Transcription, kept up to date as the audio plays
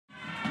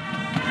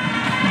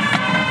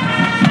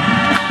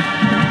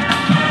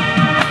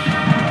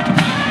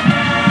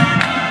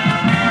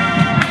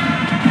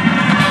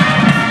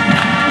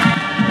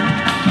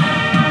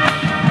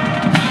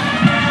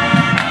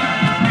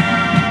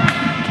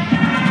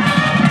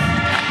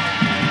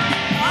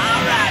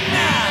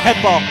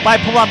head ball by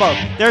Palumbo.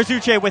 There's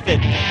Uche with it.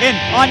 In,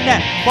 on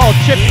net. Ball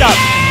chipped up.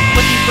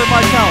 Looking for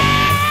Martel.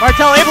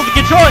 Martel able to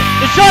control it.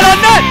 The shot on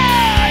net.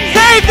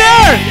 Save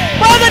there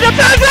by the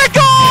defense.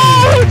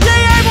 Goal! Uche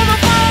able to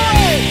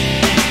follow it.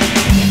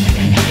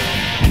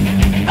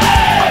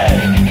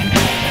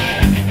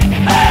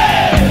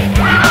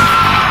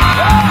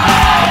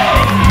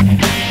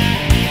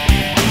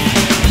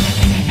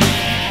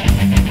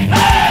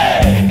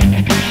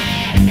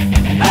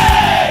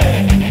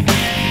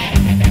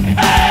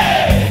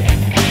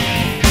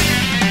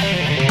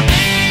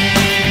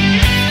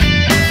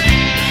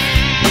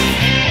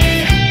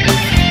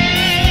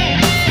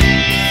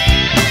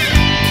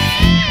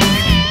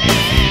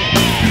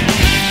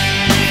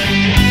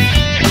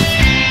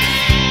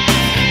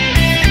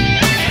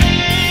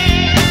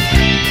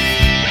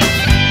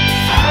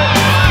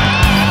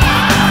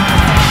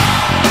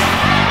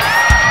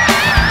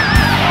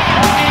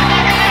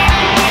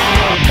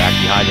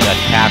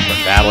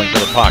 Cashman battling for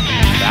the puck.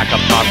 Back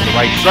up top to the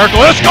right circle.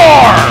 A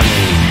score!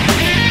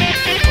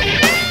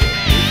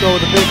 Go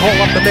with a big hole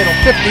up the middle.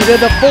 50 to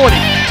the 40,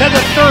 to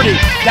the 30,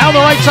 down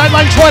the right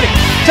sideline 20,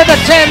 to the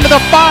 10, to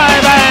the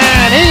 5,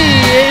 and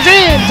he is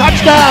in.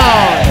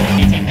 Touchdown!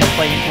 18 to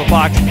play into a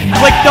box.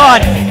 Flicked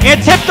on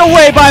and tipped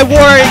away by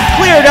Warren.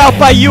 Cleared out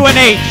by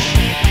UNH.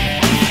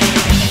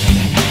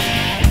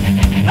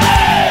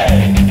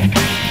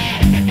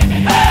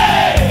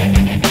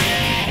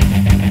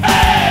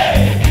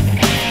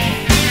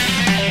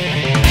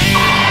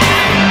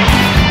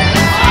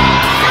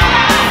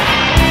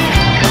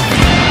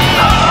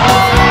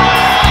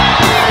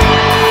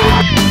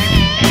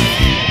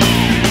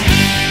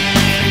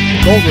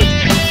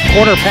 Goldridge,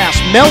 corner pass,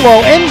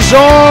 Mello, end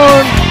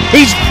zone.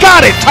 He's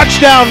got it.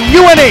 Touchdown,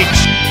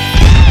 UNH.